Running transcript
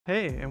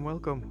Hey and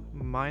welcome.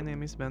 My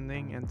name is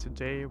Bending and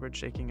today we're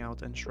checking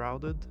out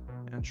Enshrouded.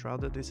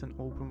 Enshrouded is an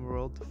open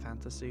world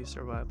fantasy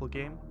survival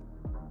game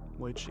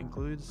which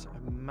includes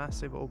a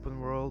massive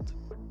open world,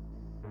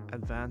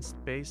 advanced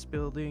base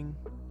building,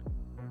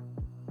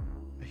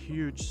 a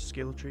huge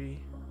skill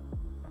tree,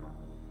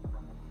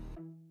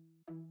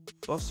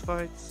 boss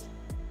fights,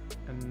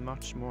 and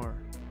much more.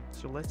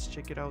 So let's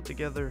check it out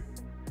together.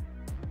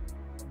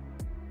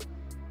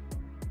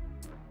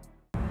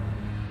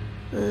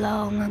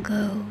 Long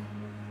ago,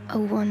 a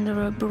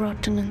wanderer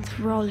brought an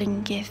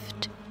enthralling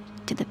gift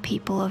to the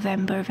people of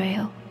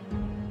Embervale.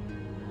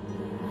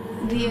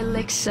 The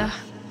elixir.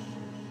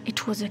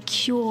 It was a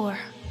cure,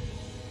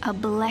 a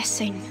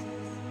blessing,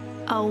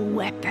 a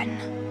weapon.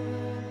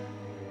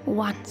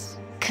 Once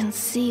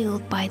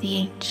concealed by the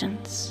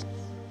ancients,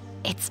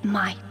 its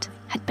might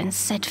had been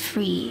set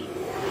free.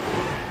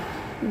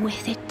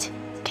 With it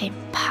came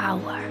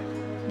power,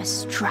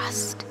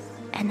 mistrust,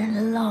 and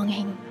a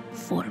longing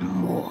for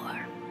more.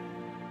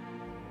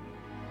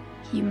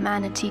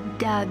 Humanity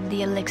dug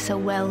the elixir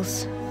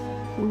wells,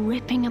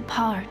 ripping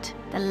apart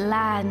the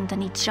land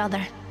and each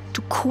other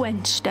to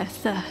quench their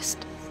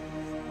thirst.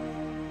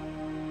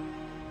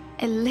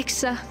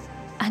 Elixir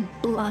and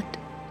blood,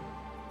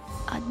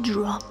 a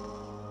drop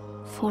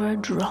for a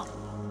drop.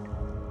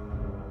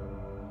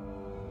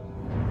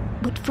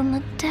 But from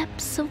the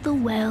depths of the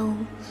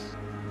wells,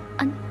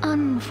 an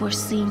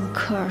unforeseen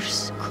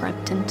curse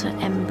crept into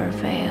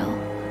Embervale.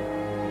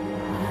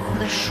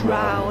 The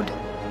Shroud,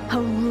 a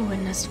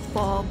ruinous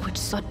fog which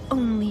sought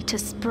only to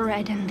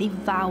spread and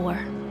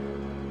devour.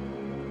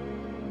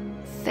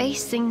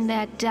 Facing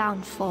their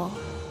downfall,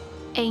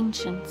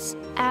 ancients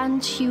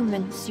and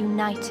humans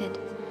united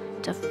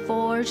to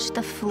forge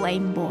the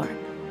Flameborn.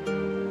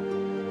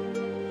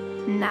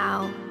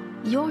 Now,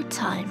 your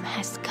time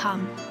has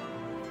come.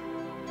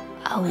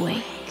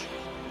 Awake.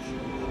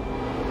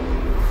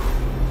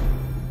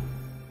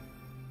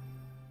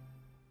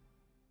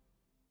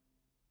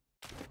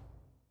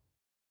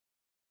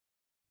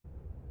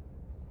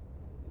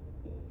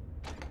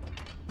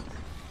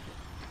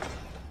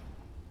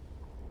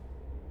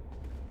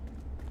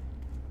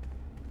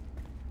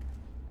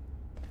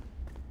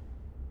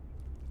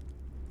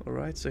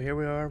 Alright, so here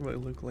we are, we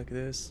look like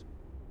this.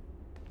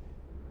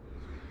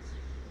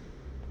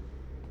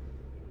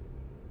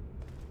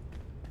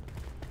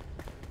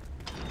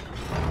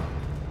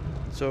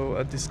 So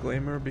a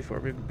disclaimer before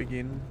we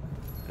begin,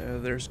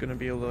 there's gonna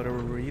be a lot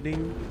of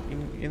reading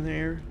in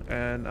here,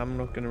 and I'm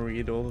not gonna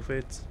read all of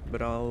it,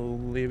 but I'll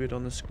leave it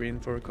on the screen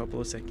for a couple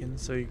of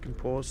seconds so you can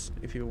pause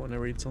if you want to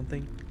read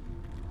something.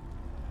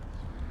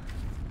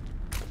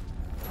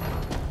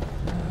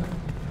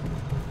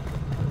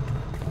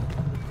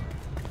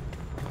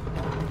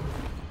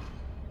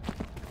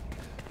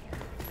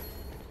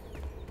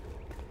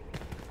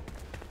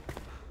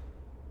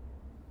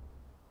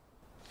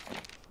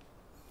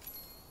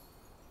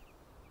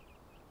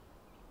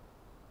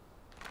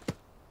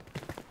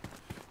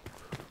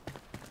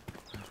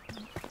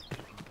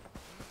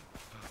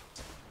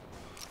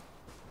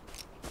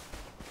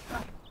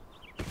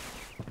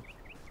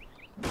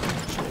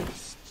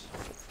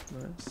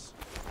 Nice.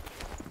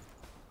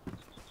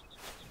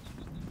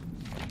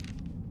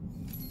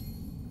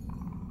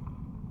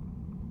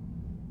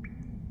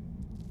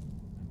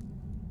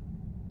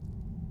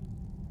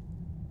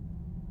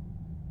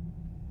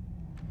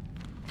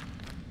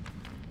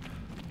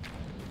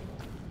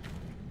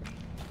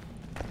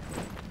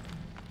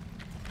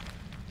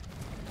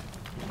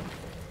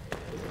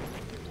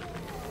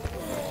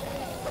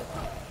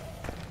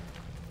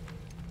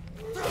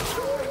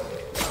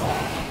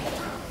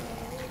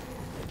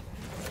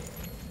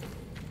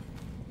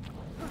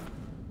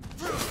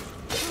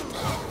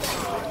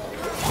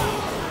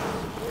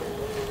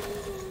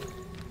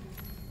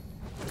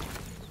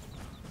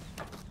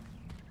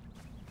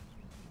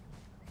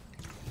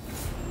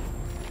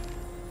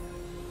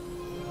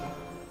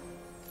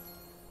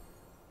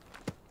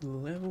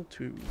 Level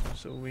 2,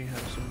 so we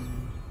have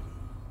some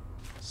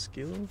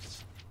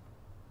skills.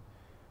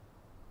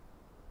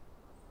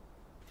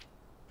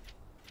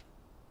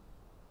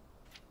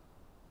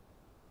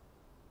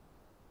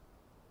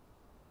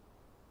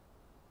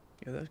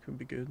 Yeah, that could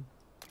be good.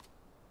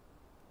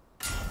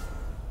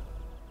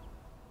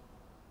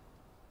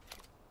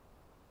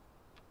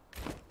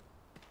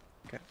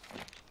 Okay.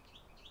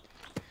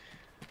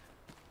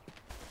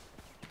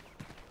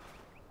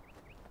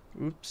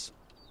 Oops.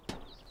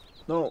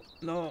 No,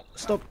 no,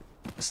 stop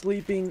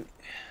sleeping.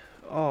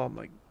 Oh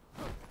my.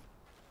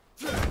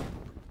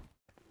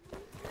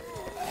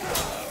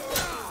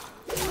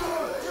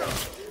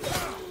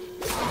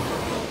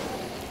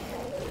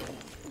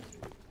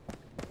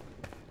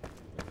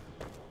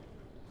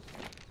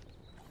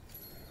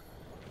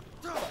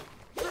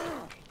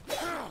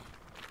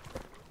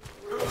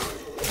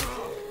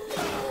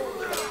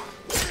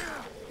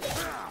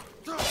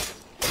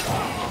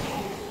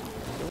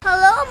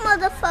 Hello,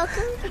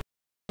 motherfucker.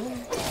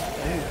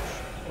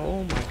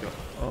 Oh my god.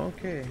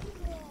 Okay.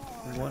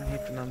 One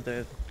hit and I'm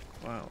dead.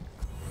 Wow.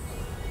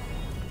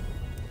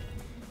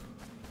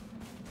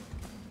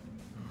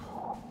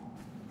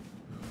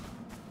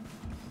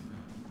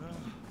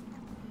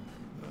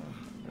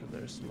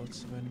 there's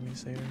lots of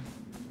enemies here.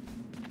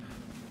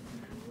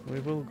 We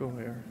will go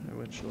here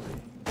eventually.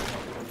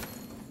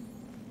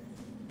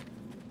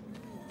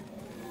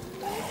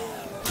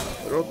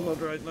 Road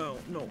mod right now,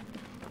 no.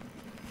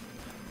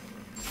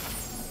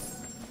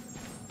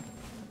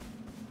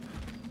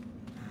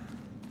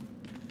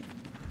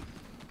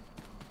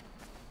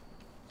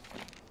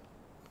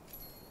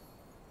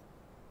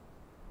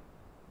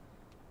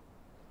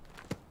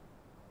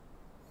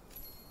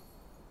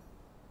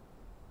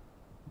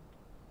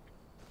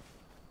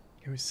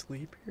 Can we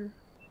sleep here?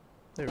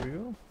 There we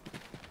go.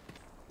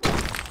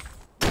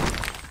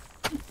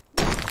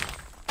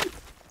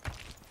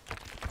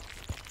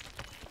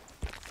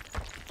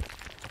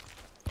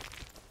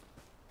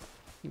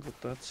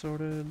 Got that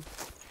sorted.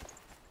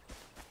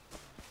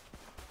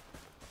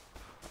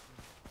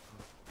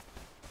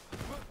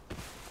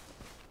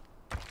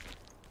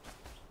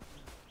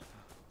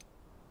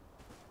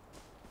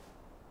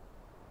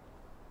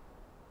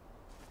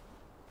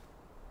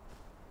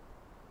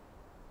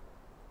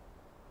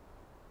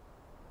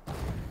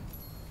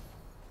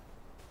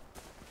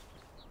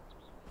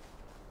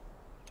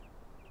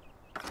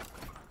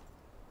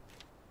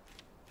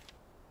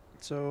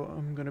 So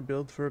I'm gonna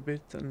build for a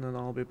bit and then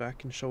I'll be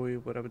back and show you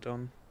what I've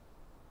done.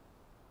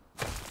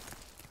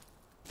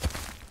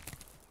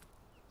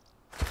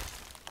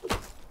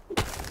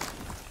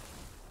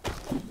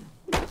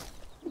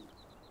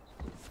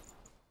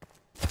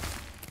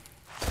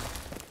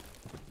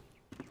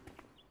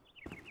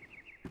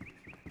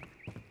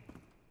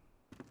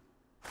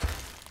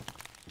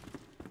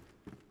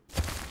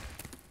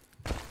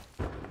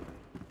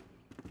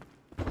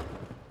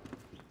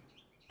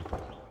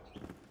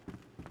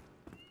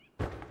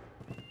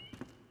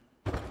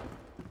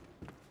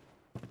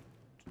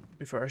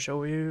 Before I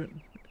show you,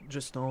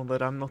 just know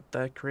that I'm not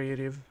that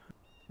creative,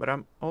 but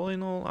all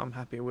in all, I'm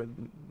happy with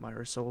my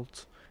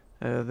result.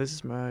 This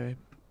is my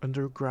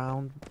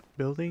underground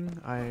building.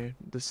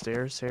 The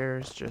stairs here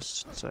is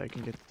just so I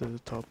can get to the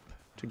top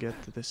to get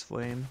to this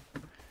flame.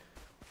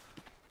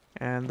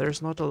 And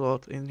there's not a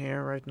lot in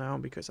here right now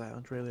because I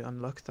haven't really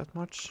unlocked that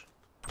much.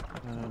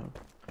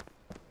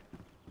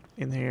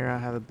 In here I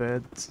have a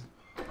bed,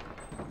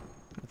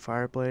 a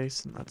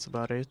fireplace, and that's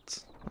about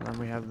it. And then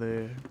we have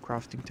the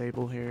crafting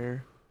table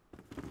here,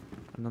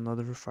 and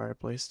another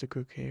fireplace to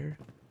cook here.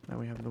 Then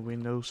we have the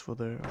windows for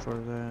the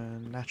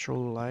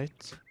natural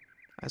light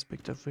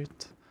aspect of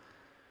it.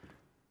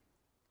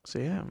 So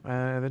yeah,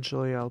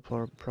 eventually I'll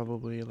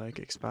probably like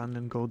expand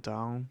and go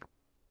down,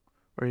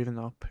 or even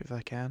up if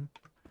I can.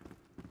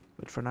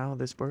 But for now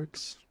this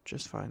works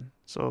just fine.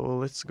 So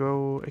let's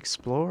go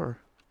explore.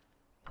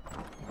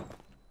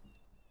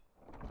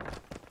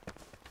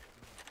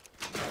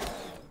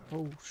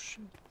 Oh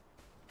shit.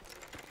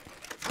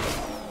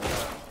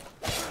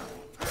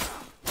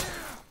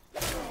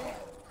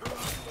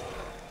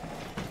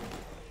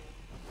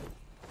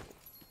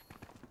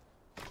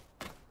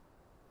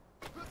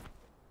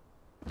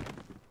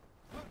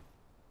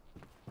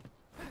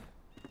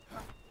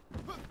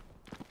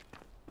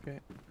 Okay.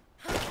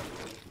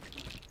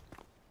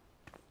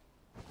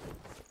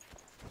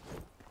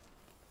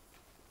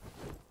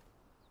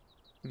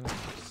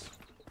 Nice.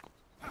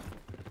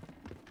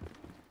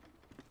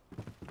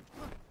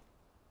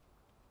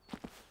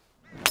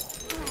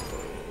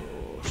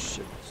 Oh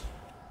shit.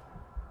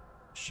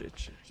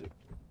 Shit.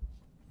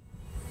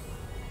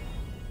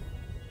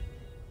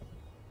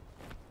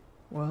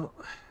 Well,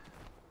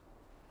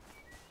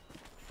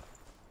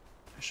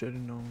 I should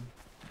have known.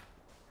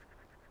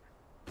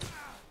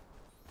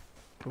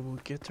 But we'll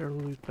get our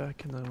loot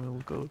back and then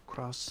we'll go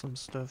cross some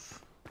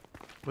stuff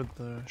with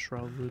the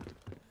Enshrouded loot.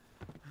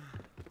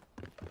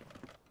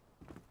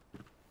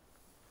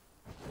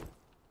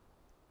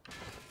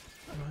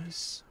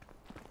 Nice.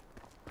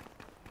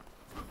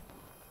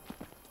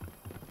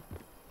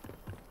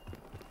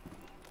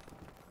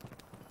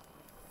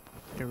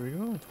 Here we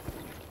go.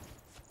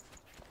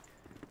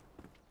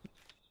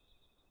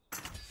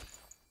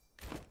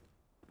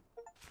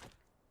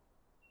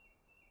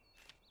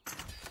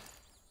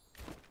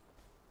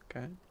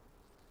 Okay.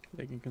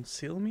 They can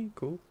conceal me?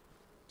 Cool.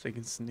 So I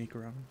can sneak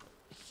around.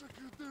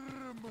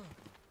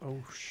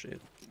 Oh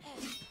shit.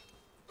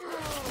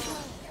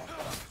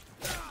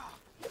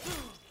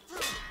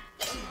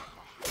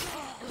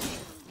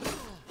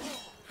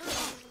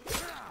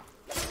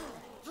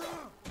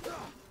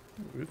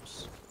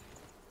 Oops.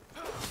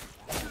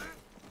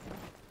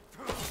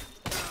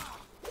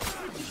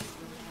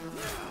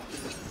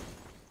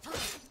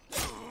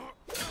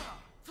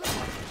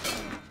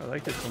 I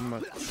like the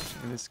combat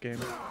in this game.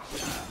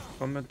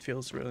 Combat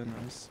feels really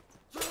nice,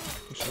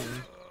 actually.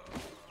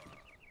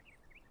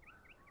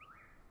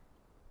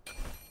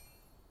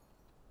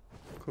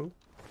 Cool.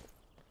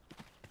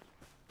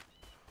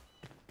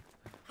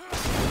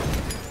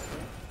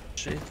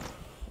 Shit.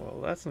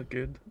 Well, that's not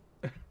good.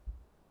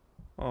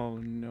 Oh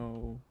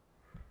no.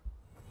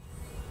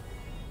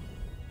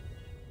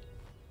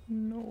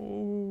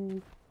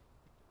 No.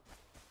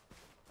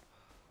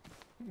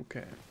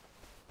 Okay.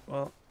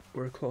 Well,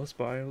 we're close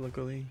by,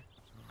 luckily.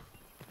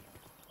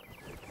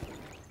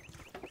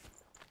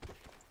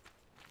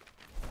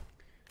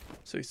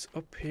 So it's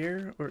up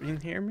here or in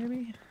here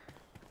maybe?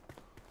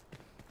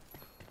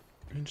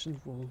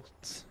 Ancient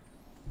vault.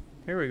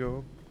 Here we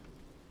go.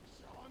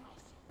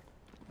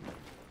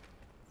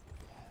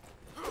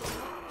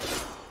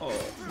 Oh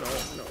no,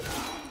 no.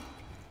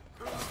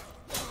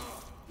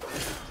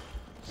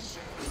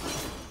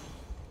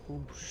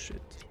 Oh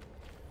shit.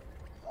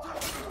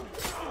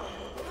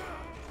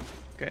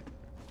 Okay.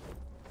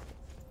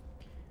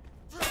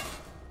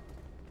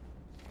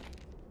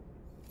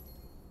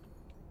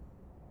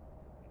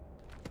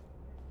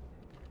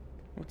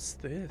 What's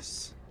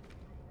this?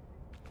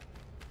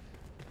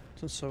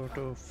 Some sort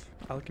of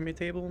alchemy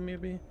table,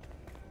 maybe?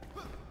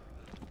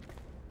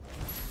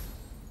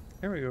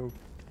 There we go.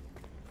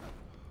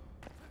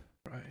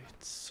 Right,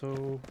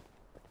 so...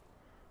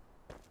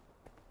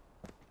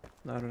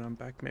 now that I'm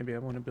back, maybe I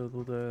want to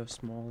build a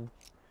small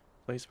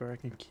place where I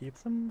can keep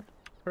them,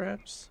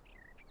 perhaps?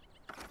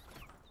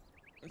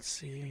 Let's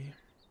see.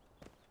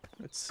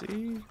 Let's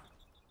see.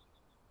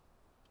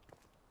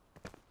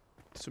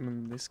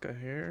 Summon this guy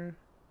here.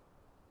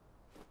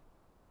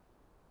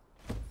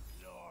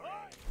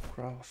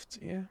 Craft,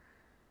 yeah.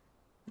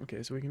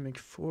 Okay, so we can make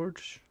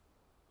forge.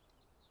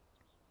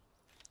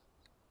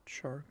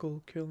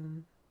 Charcoal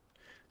kiln.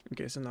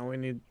 Okay, so now we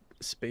need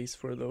space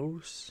for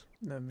those.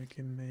 Then we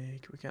can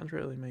make... we can't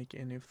really make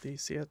any of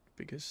these yet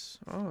because...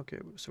 oh, okay,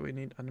 so we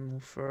need animal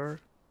fur.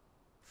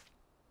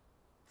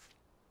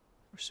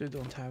 Which we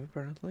don't have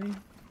apparently.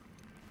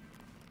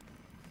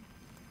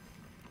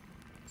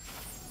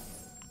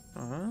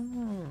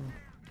 Oh.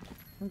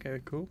 Okay,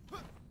 cool.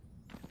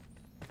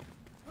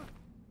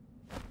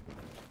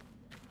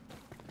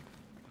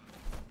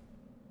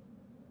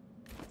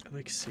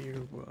 Elixir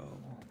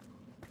well.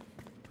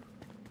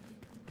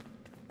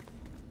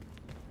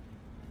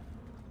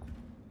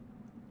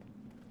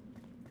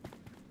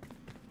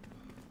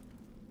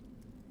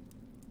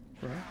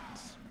 Right.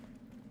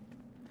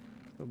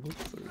 Level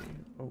 3.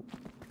 Oh.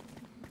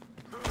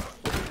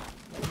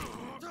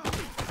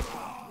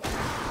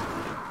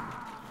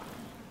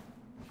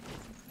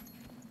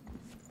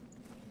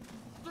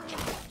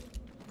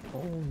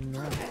 Oh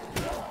no.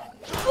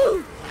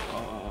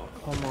 Oh,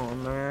 come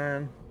on,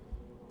 man.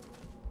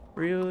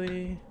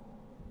 Really?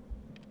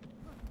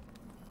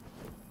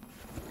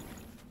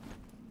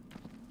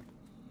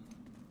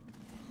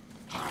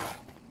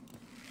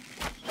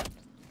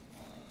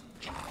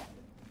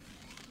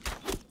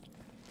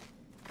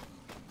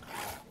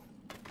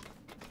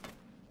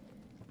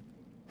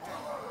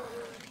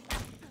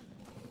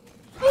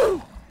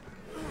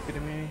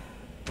 Kidding me?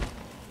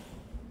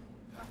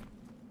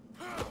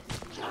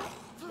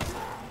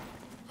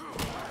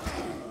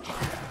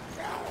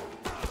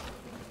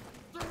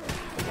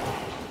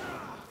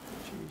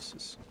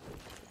 Jesus.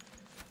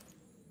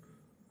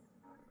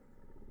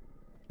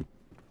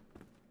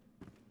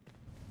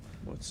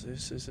 What's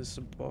this? Is this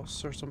a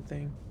boss or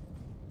something?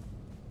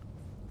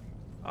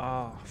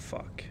 Ah,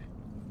 fuck.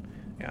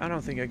 Yeah, I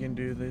don't think I can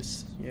do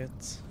this yet.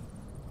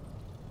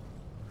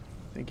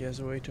 I think he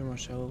has way too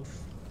much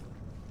health.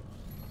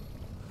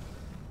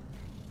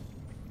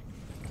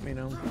 You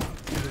know.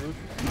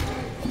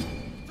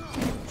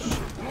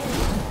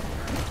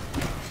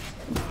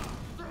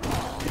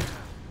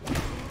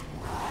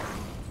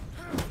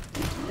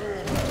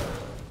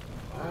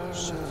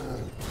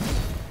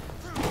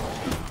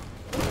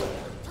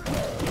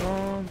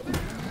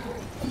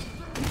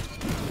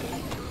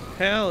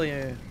 Hell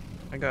yeah,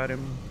 I got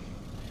him.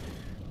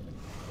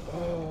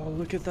 Oh,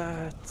 look at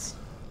that.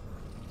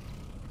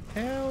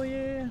 Hell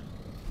yeah.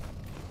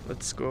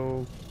 Let's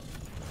go.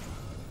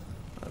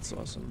 That's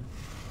awesome.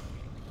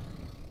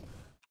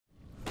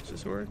 Does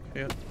this work?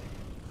 Yeah.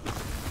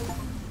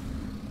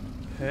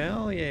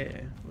 Hell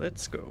yeah.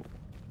 Let's go.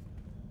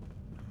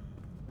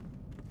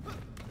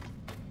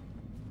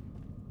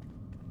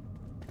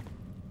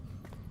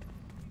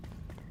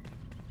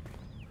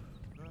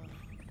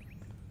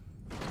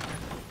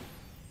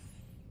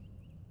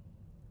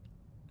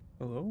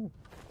 Hello?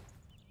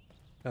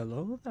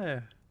 Hello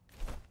there.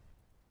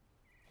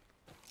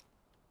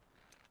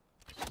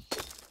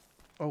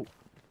 Oh.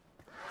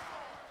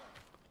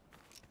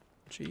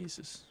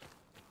 Jesus.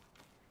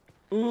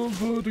 Oh,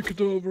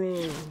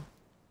 Vodicadabra!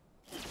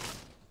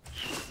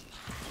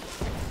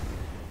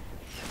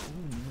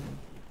 Oh no.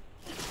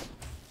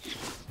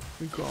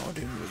 We got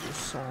him with a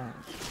song.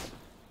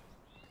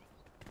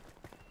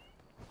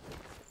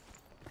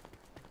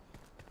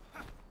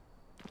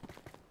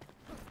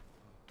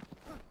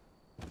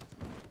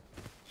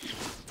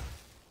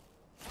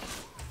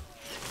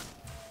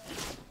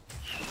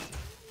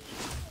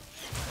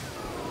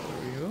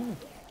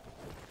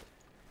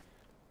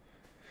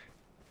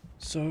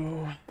 So,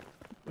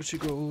 we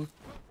should go.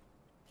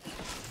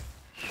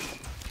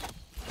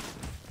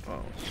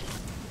 Oh.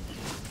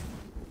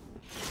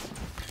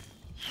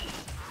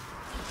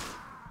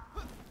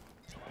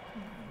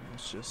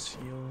 Let's just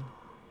heal.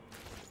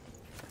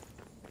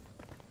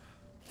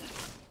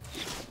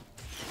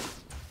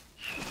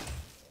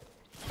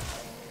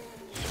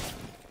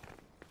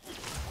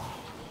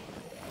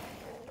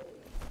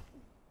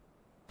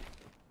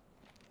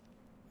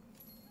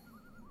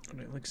 An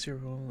elixir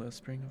hole, a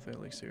spring of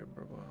elixir,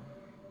 blah blah.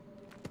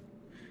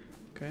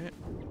 Okay.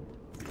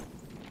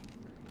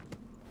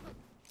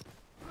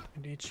 I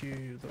need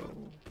you though.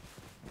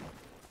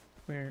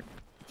 Where?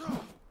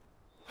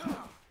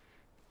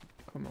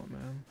 Come on,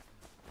 man.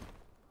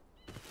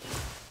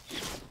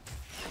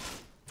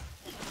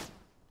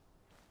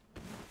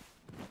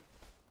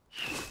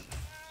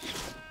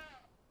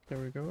 There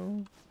we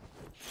go.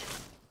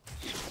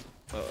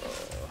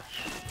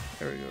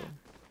 There we go.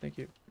 Thank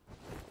you.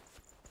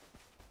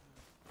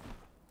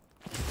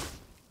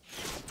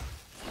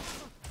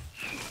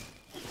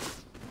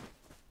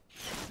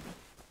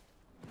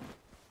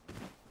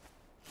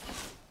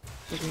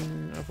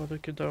 Looking about the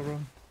cadaver.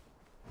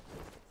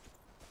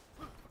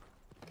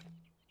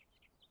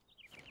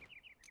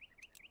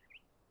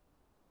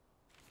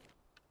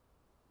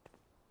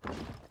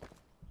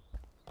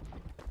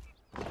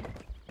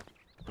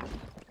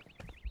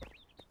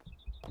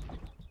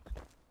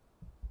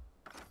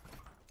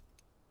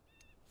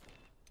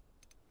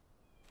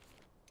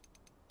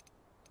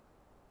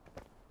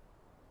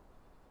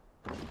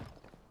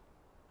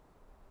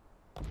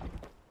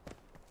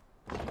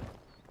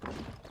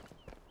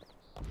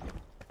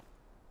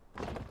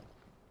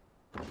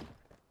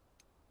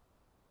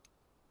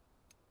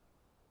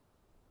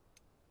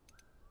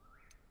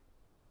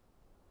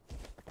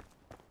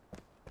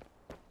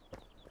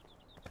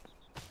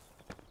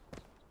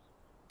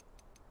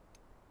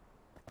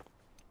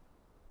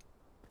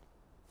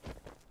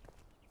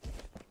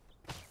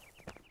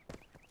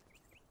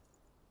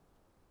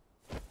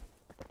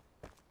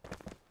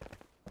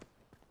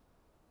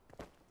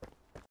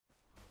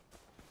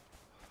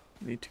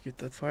 Need to get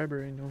that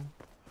fiber, you know.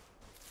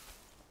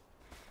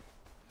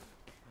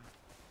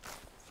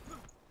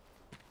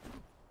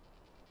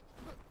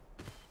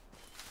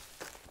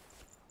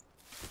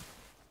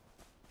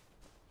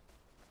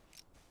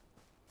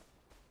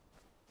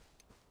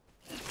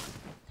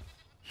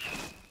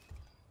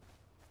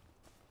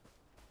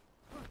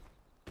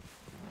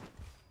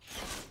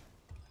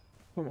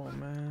 Come on,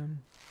 man.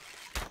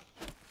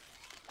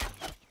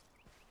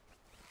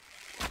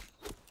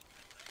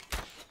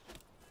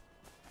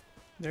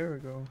 There we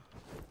go.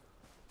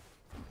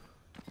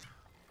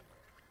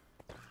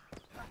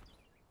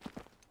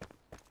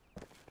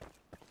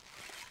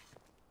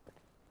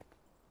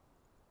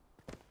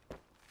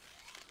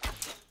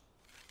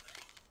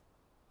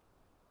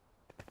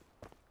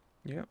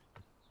 Yep.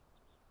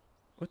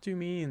 What do you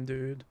mean,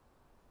 dude?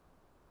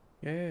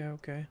 Yeah,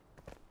 okay.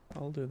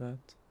 I'll do that.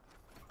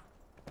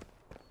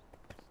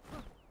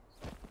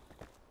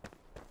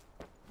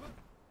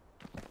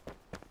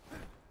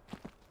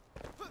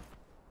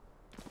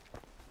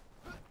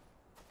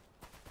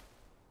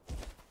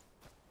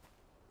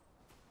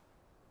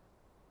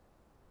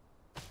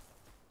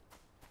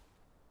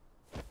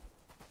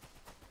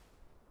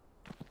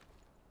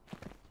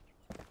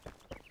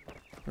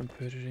 And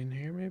put it in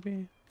here,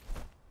 maybe?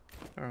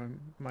 Or I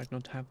might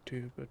not have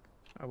to, but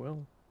I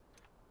will.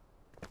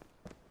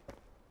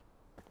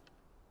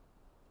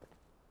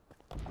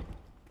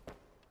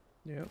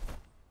 Yep.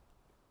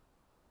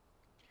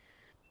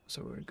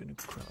 So we're gonna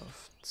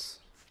craft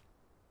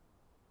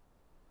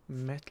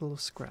metal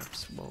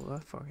scraps. Well,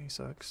 that fucking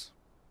sucks.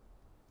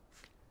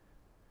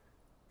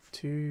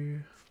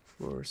 2,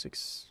 4,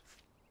 6.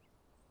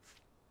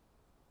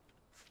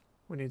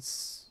 We need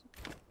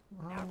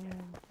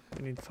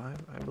we need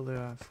 5. I believe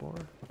I have 4.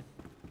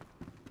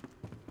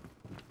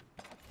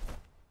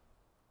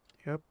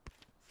 Yep.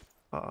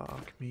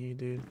 Fuck me,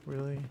 dude.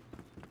 Really?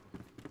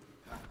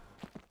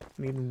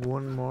 Need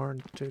one more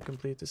to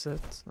complete the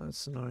set.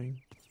 That's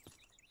annoying.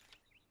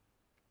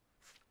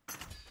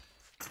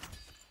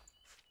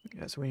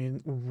 Yes, we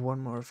need one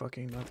more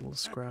fucking metal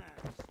scrap.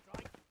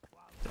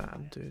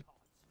 Damn, dude.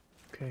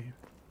 Okay.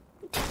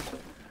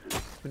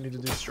 We need to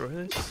destroy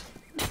this.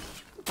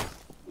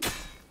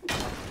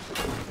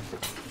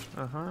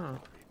 Uh-huh.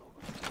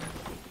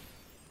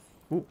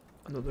 Ooh,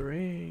 another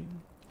ring.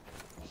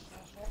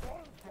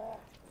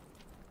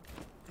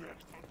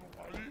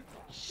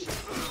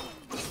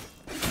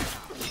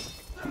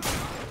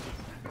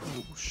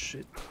 Oh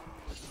shit.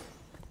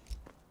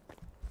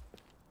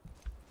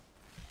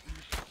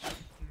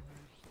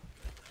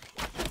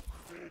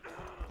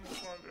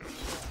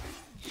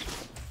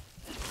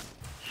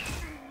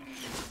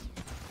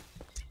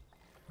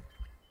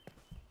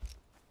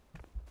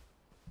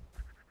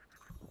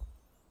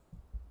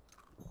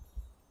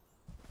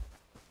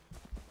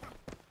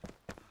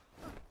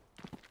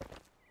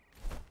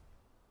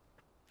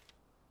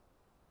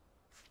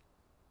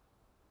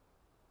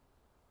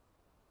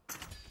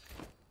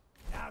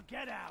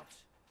 Get out!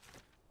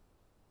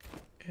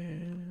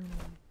 And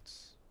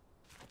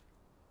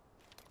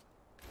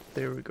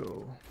there we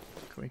go.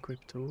 Can we equip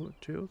two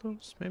of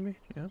those, maybe?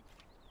 Yeah.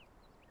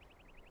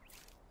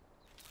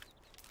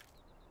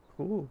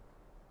 Cool.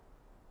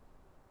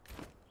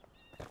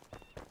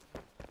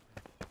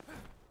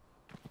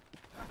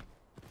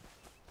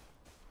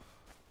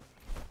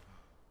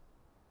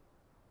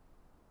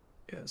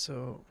 Yeah,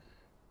 so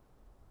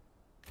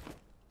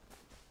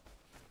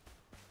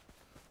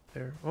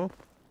there. Oh,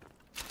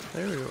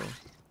 There we go.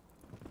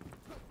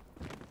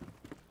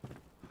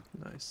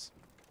 Nice.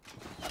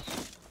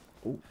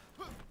 Oh,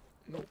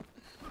 no.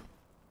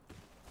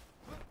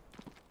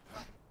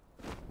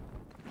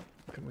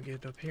 Can we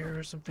get up here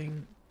or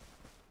something?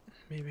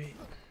 Maybe.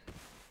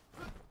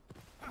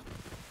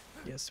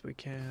 Yes, we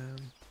can.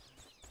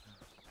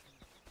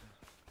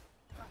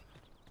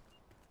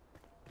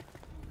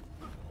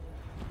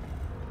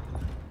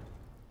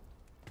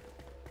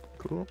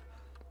 Cool.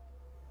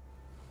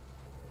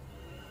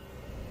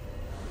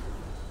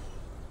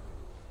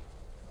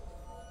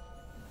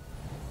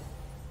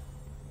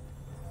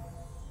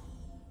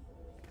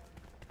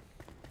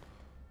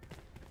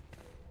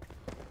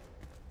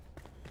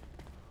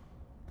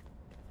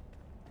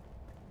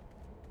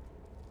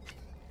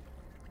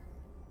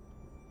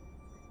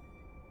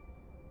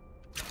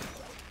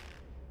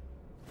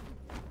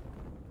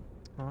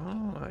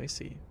 Oh, I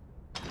see.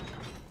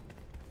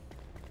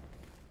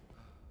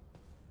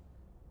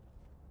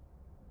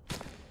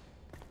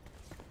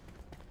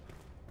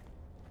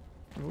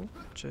 Oh,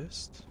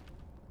 chest.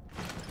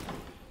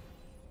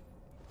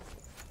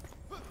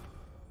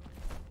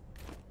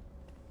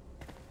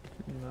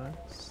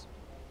 Nice.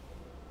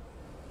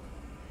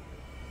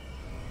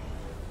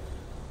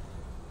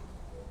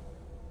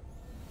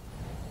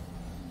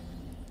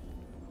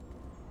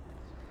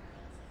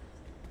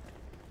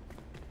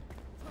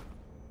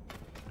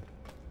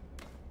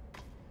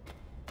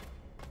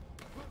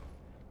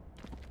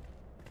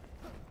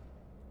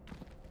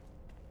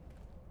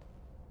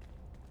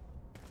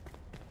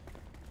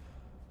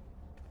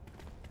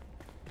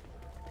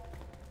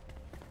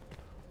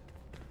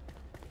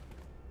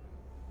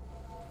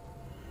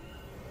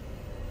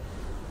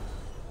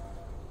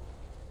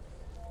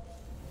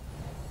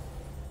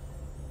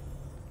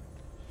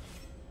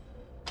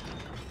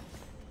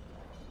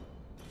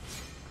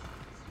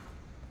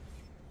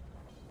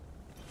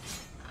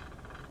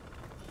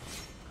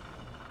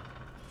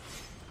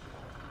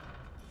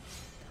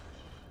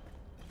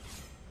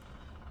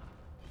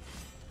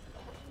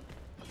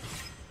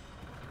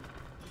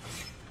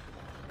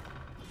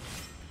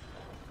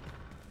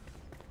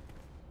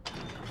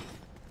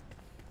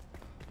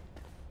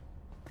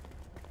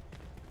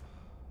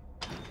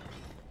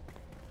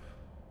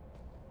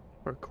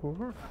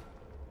 Parkour?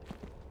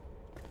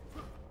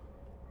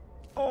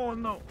 Oh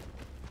no!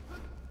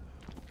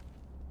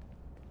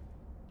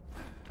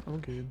 I'm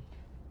good.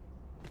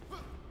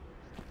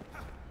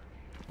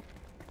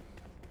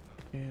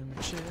 And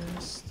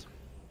chest.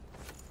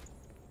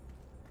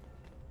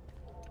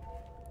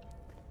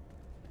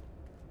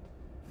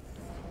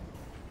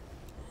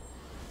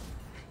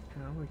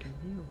 Now we can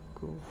heal.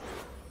 Cool.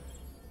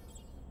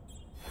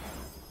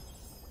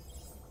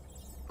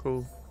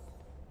 Cool.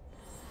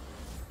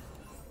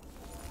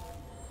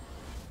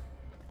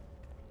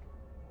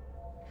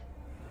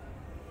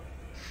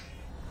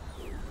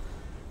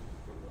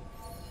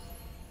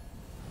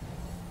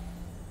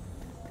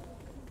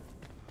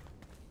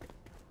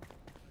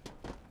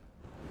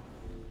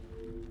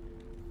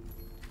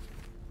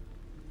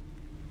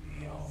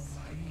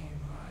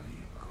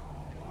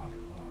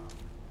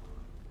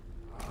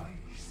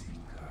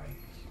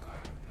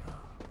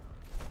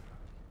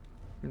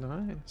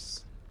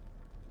 Nice.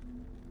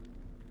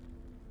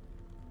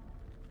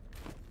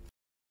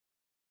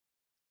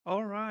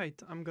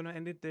 Alright, I'm gonna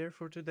end it there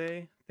for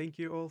today. Thank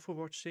you all for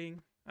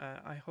watching.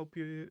 I hope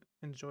you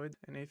enjoyed,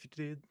 and if you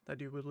did,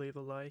 that you will leave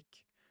a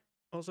like.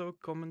 Also,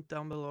 comment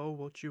down below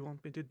what you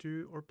want me to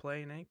do or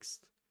play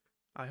next.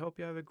 I hope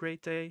you have a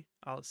great day.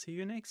 I'll see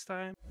you next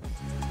time.